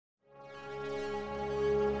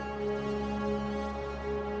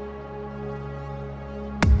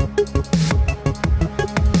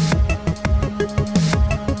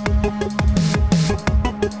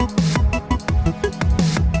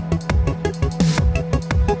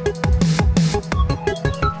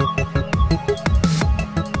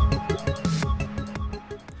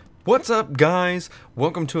What's up, guys?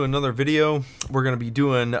 Welcome to another video. We're going to be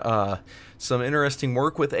doing some interesting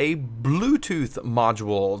work with a Bluetooth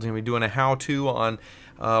module. We're going to be doing a how-to on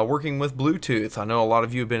working with Bluetooth. I know a lot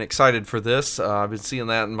of you have been excited for this. I've been seeing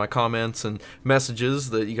that in my comments and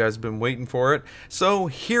messages that you guys have been waiting for it. So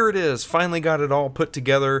here it is. Finally got it all put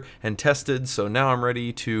together and tested. So now I'm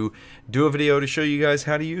ready to do a video to show you guys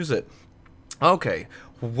how to use it. Okay.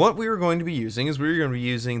 What we are going to be using is we're going to be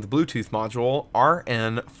using the Bluetooth module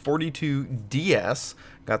RN-42-DS.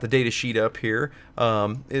 Got the data sheet up here.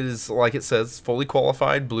 It is, like it says, fully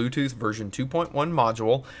qualified Bluetooth version 2.1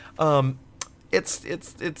 module.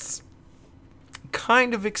 It's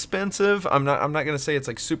kind of expensive. I'm not going to say it's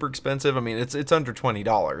like super expensive. I mean, it's under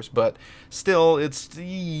 $20, but still,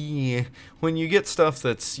 when you get stuff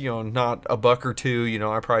that's, you know, not a buck or two, you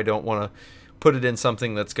know, I probably don't want to put it in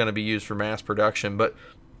something that's going to be used for mass production. But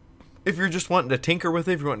if you're just wanting to tinker with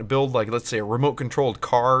it, if you're wanting to build, like, let's say a remote controlled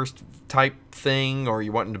car type thing, or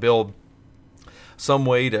you're wanting to build some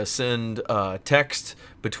way to send text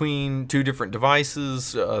between two different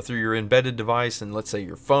devices through your embedded device, and let's say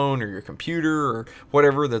your phone or your computer or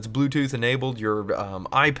whatever that's Bluetooth enabled, your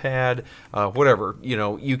iPad, whatever, you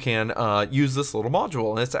know, you can use this little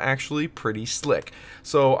module, and it's actually pretty slick.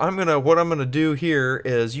 So what I'm gonna do here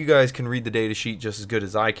is, you guys can read the data sheet just as good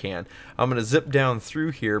as I can. I'm gonna zip down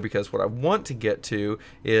through here because what I want to get to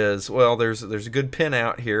is, well, there's a good pin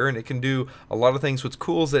out here, and it can do a lot of things. What's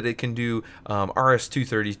cool is that it can do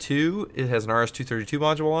RS-232. It has an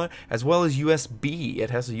RS-232 module on it, as well as USB. It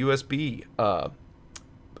has a USB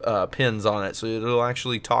pins on it, so it'll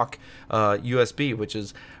actually talk USB, which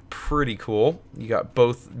is pretty cool. You got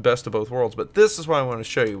best of both worlds. But this is what I want to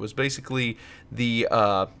show you, was basically the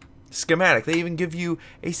schematic. They even give you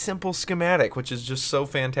a simple schematic, which is just so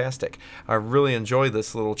fantastic. I really enjoy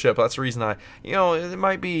this little chip. That's the reason you know, it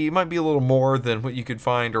might be a little more than what you could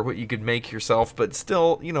find or what you could make yourself, but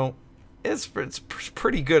still, you know, it's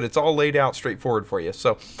pretty good. It's all laid out straightforward for you.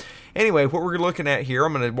 So anyway, what we're looking at here,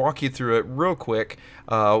 I'm going to walk you through it real quick.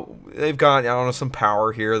 They've got, I don't know, some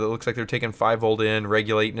power here that looks like they're taking 5 volt in,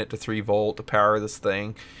 regulating it to 3 volt to power this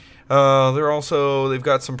thing. They've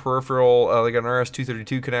got some peripheral, they got an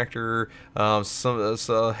RS-232 connector,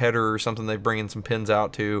 some header or something they bring in some pins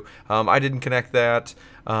out to. I didn't connect that.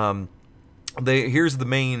 Here's the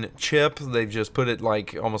main chip. They've just put it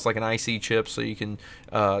like almost like an IC chip, so you can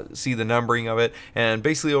see the numbering of it. And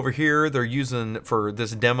basically over here, they're using, for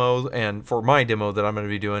this demo and for my demo that I'm going to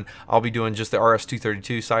be doing, I'll be doing just the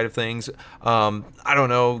RS-232 side of things. I don't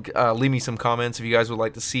know, leave me some comments if you guys would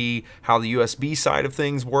like to see how the USB side of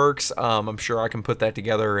things works. I'm sure I can put that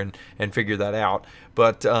together and figure that out.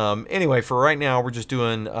 But anyway, for right now, we're just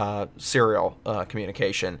doing serial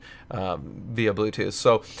communication via Bluetooth.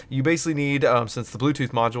 So you basically need, since the Bluetooth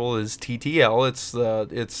module is TTL, it's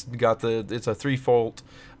a 3 volt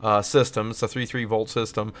system. It's a 3 volt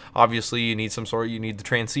system. Obviously, you need the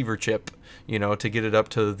transceiver chip, you know, to get it up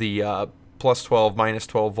to the plus 12, minus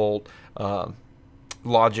 12 volt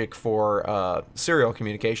logic for serial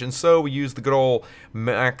communication. So we use the good old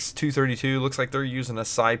Max 232. Looks like they're using a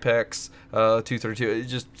Cypex 232. It's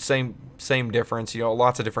just same difference. You know,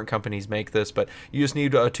 lots of different companies make this, but you just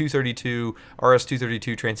need a 232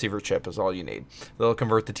 RS-232 transceiver chip is all you need. They'll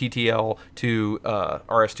convert the TTL to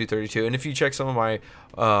RS-232. And if you check some of my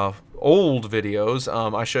old videos,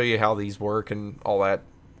 I show you how these work and all that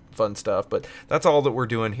fun stuff. But that's all that we're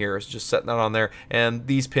doing here, is just setting that on there, and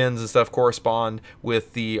these pins and stuff correspond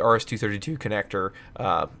with the RS-232 connector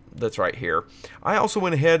that's right here. I also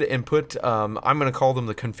went ahead and put I'm going to call them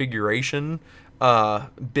the configuration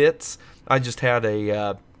bits. I just had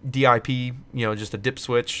a DIP, you know, just a dip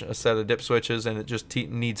switch, a set of dip switches, and it just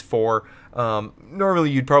needs 4.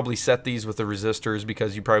 Normally you'd probably set these with the resistors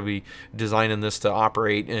because you're probably designing this to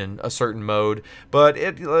operate in a certain mode, but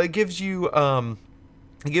it gives you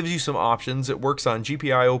some options. It works on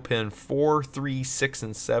GPIO pin 4, 3, 6,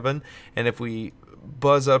 and 7. And if we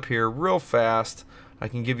buzz up here real fast, I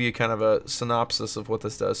can give you kind of a synopsis of what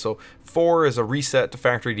this does. So 4 is a reset to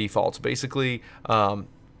factory defaults. Basically,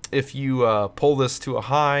 if you pull this to a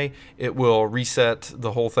high, it will reset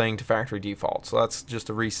the whole thing to factory default. So that's just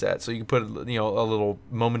a reset. So you can put, you know, a little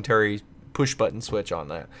momentary push button switch on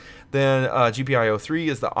that. Then GPIO 3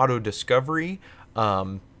 is the auto discovery.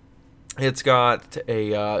 It's got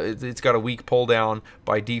a weak pull down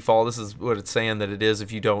by default. This is what it's saying that it is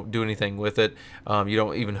if you don't do anything with it. You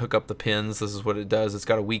don't even hook up the pins. This is what it does. It's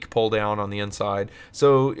got a weak pull down on the inside.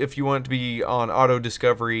 So if you want it to be on auto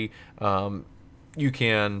discovery, you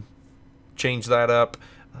can change that up.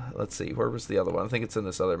 Let's see, where was the other one? I think it's in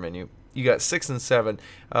this other menu. You got 6 and 7.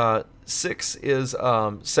 6 is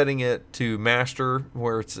setting it to master,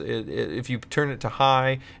 where if you turn it to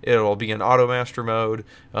high, it'll be in auto master mode,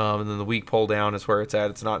 and then the weak pull down is where it's at.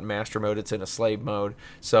 It's not in master mode, it's in a slave mode.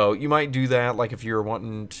 So you might do that, like if you're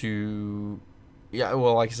wanting to, yeah,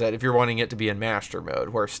 well, like I said, if you're wanting it to be in master mode,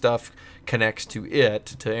 where stuff connects to it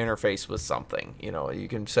to interface with something, you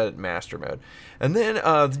can set it in master mode. And then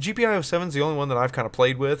the GPIO7 is the only one that I've kind of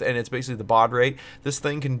played with, and it's basically the baud rate. This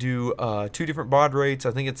thing can do 2 different baud rates.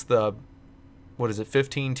 I think it's the, what is it,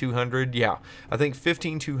 15200? Yeah, I think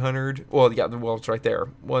 15200. Well, yeah, well, it's right there,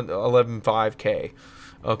 115K.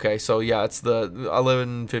 Okay, so yeah, it's the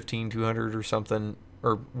 115-200 or something,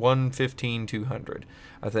 or 115-200,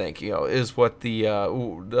 I think, is what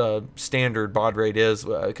the standard baud rate is,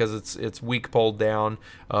 because it's weak pulled down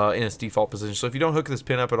in its default position. So if you don't hook this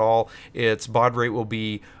pin up at all, its baud rate will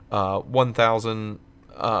be 1000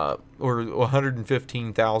 or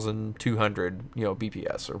 115,200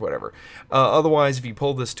 BPS or whatever. Otherwise, if you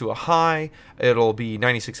pull this to a high, it'll be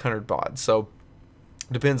 9600 baud. So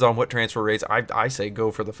depends on what transfer rates. I say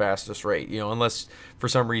go for the fastest rate, unless for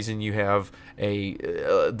some reason you have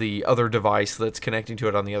the other device that's connecting to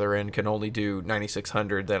it on the other end can only do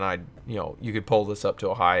 9600, then you could pull this up to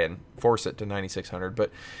a high and force it to 9600.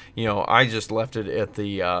 But I just left it at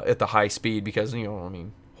the high speed because I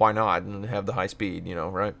mean, why not, and have the high speed,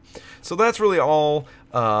 right? So that's really all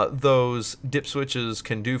those dip switches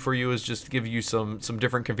can do for you, is just give you some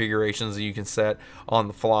different configurations that you can set on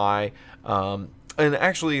the fly. And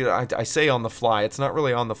actually, I say on the fly, it's not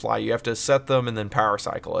really on the fly. You have to set them and then power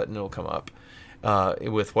cycle it, and it'll come up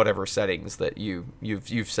with whatever settings that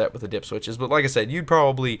you've set with the dip switches. But like I said, you'd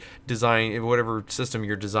probably design, whatever system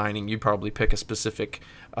you're designing, you'd probably pick a specific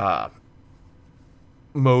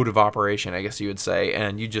mode of operation, I guess you would say,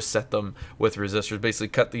 and you just set them with resistors. Basically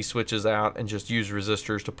cut these switches out and just use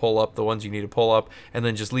resistors to pull up the ones you need to pull up, and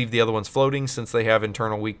then just leave the other ones floating since they have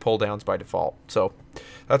internal weak pull downs by default. So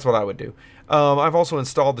that's what I would do. I've also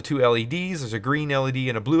installed the 2 LEDs. There's a green LED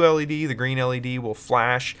and a blue LED. The green LED will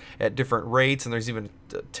flash at different rates, and there's even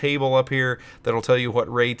a table up here that'll tell you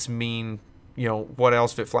what rates mean what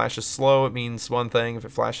else. If it flashes slow, it means one thing. If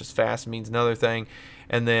it flashes fast, it means another thing.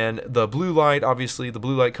 And then the blue light, obviously the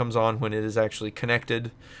blue light comes on when it is actually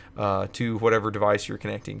connected to whatever device you're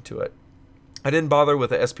connecting to it. I didn't bother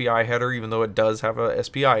with the SPI header, even though it does have a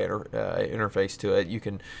SPI interface to it. You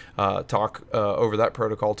can talk over that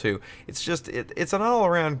protocol too. It's just it's an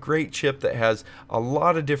all-around great chip that has a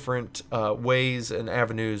lot of different ways and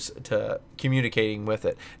avenues to communicating with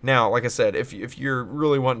it. Now, like I said, if you're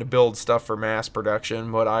really wanting to build stuff for mass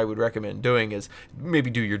production, what I would recommend doing is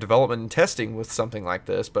maybe do your development and testing with something like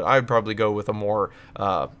this. But I'd probably go with a more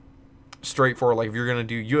straightforward, like if you're going to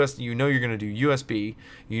do you're going to do USB,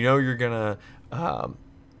 you're going to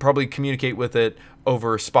probably communicate with it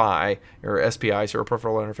over SPI or SPI, so a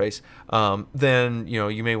peripheral interface, then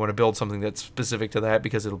you may want to build something that's specific to that,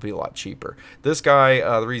 because it'll be a lot cheaper. This guy,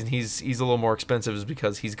 the reason he's a little more expensive is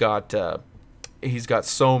because he's got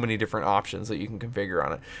so many different options that you can configure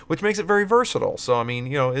on it, which makes it very versatile. So I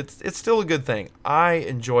mean, it's still a good thing. I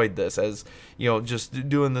enjoyed this as just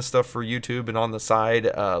doing this stuff for YouTube and on the side,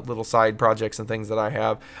 little side projects and things that I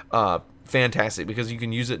have. Fantastic, because you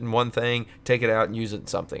can use it in one thing, take it out and use it in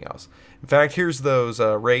something else. In fact, here's those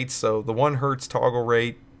rates. So the 1 Hertz toggle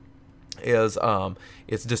rate is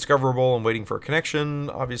it's discoverable and waiting for a connection,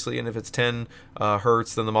 obviously, and if it's 10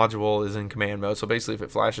 Hertz, then the module is in command mode. So basically, if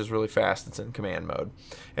it flashes really fast, it's in command mode,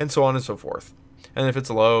 and so on and so forth. And if it's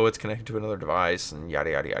low, it's connected to another device, and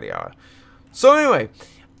yada yada yada yada. So anyway,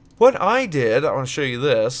 what I did, I want to show you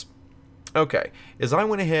this. Okay, is I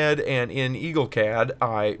went ahead and in EagleCAD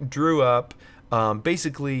I drew up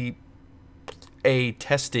basically a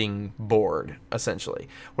testing board, essentially.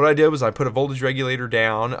 What I did was I put a voltage regulator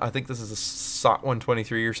down. I think this is a SOT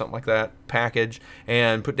 123 or something like that package,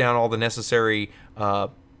 and put down all the necessary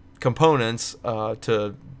components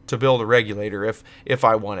to build a regulator if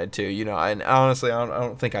I wanted to, and honestly I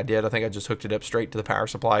don't think I did. I think I just hooked it up straight to the power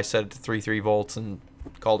supply, set it to 3 volts, and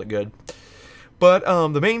called it good. But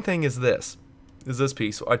the main thing is this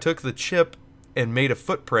piece. So I took the chip and made a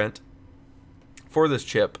footprint for this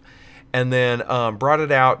chip, and then brought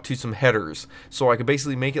it out to some headers, so I could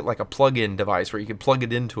basically make it like a plug-in device where you could plug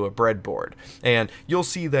it into a breadboard. And you'll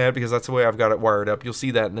see that, because that's the way I've got it wired up. You'll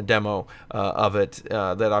see that in the demo of it,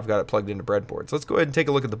 that I've got it plugged into breadboard. So let's go ahead and take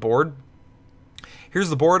a look at the board. Here's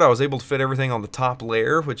the board. I was able to fit everything on the top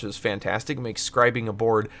layer, which is fantastic. It makes scribing a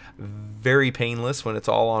board very painless when it's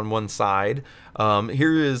all on one side. Up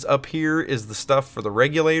here is the stuff for the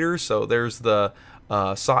regulator. So there's the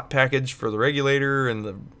SOT package for the regulator and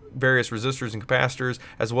the various resistors and capacitors,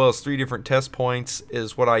 as well as 3 different test points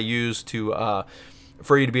is what I use to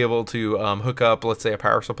for you to be able to hook up, let's say, a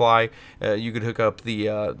power supply. You could hook up the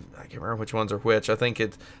I can't remember which ones are which. I think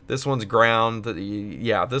this one's ground.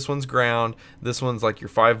 Yeah, this one's ground. This one's like your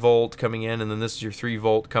 5-volt coming in, and then this is your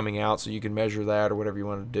 3-volt coming out, so you can measure that or whatever you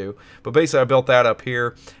want to do. But basically, I built that up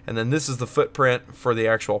here, and then this is the footprint for the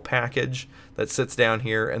actual package that sits down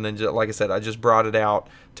here. And then, like I said, I just brought it out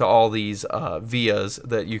to all these vias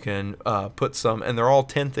that you can put some, and they're all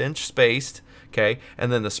 1/10 inch spaced. Okay,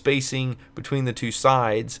 and then the spacing between the 2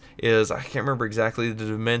 sides is, I can't remember exactly the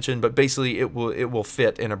dimension, but basically it will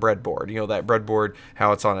fit in a breadboard. You know, that breadboard,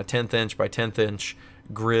 how it's on a 1/10 inch by 1/10 inch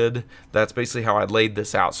grid. That's basically how I laid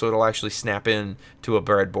this out, so it'll actually snap in to a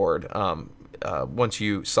breadboard once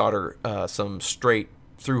you solder some straight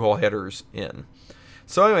through-hole headers in.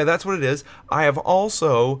 So anyway, that's what it is. I have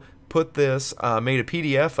also put this, made a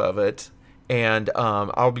PDF of it, and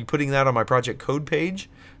I'll be putting that on my project code page.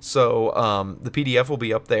 So the PDF will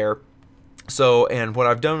be up there. So, and what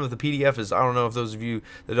I've done with the PDF is, I don't know if those of you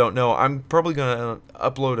that don't know, I'm probably going to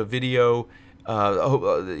upload a video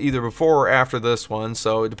either before or after this one.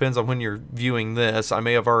 So it depends on when you're viewing this. I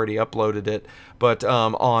may have already uploaded it, but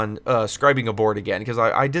on scribing a board again, because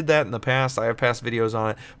I did that in the past. I have past videos on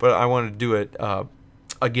it, but I wanted to do it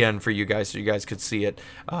again for you guys, so you guys could see it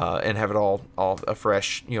and have it all a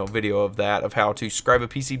fresh, you know, video of that, of how to scribe a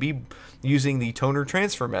PCB using the toner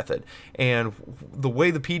transfer method. And the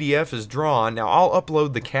way the PDF is drawn, now I'll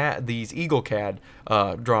upload these EagleCAD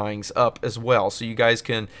drawings up as well, so you guys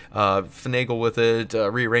can finagle with it,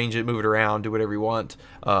 rearrange it, move it around, do whatever you want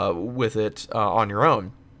with it on your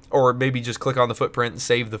own. Or maybe just click on the footprint and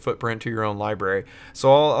save the footprint to your own library.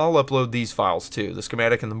 So I'll upload these files too. The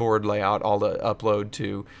schematic and the board layout, I'll upload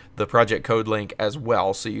to the project code link as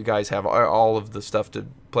well, so you guys have all of the stuff to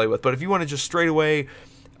play with. But if you want to just straight away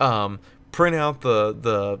print out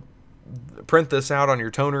print this out on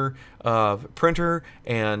your toner printer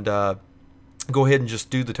and go ahead and just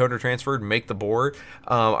do the toner transfer and make the board,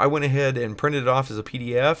 I went ahead and printed it off as a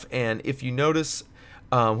PDF. And if you notice,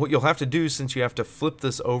 what you'll have to do, since you have to flip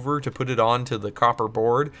this over to put it onto the copper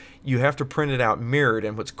board, you have to print it out mirrored.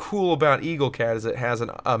 And what's cool about EagleCAD is it has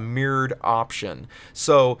a mirrored option.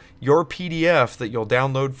 So your PDF that you'll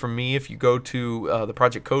download from me, if you go to the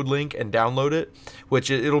project code link and download it,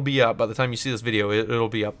 which it'll be up by the time you see this video, it'll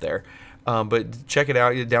be up there. But check it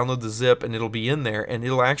out, you download the zip and it'll be in there, and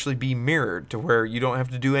it'll actually be mirrored to where you don't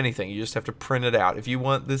have to do anything. You just have to print it out. If you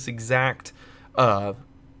want this exact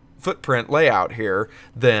footprint layout here,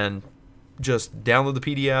 then just download the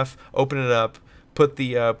PDF, open it up, put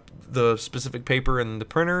the specific paper in the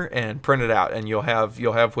printer, and print it out, and you'll have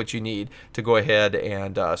what you need to go ahead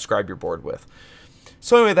and scribe your board with.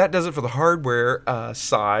 So anyway, that does it for the hardware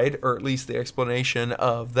side, or at least the explanation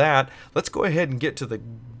of that. Let's go ahead and get to the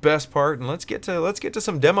best part, and let's get to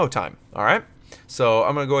some demo time. All right. So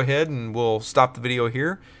I'm gonna go ahead and we'll stop the video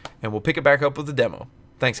here, and we'll pick it back up with the demo.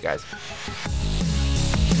 Thanks, guys.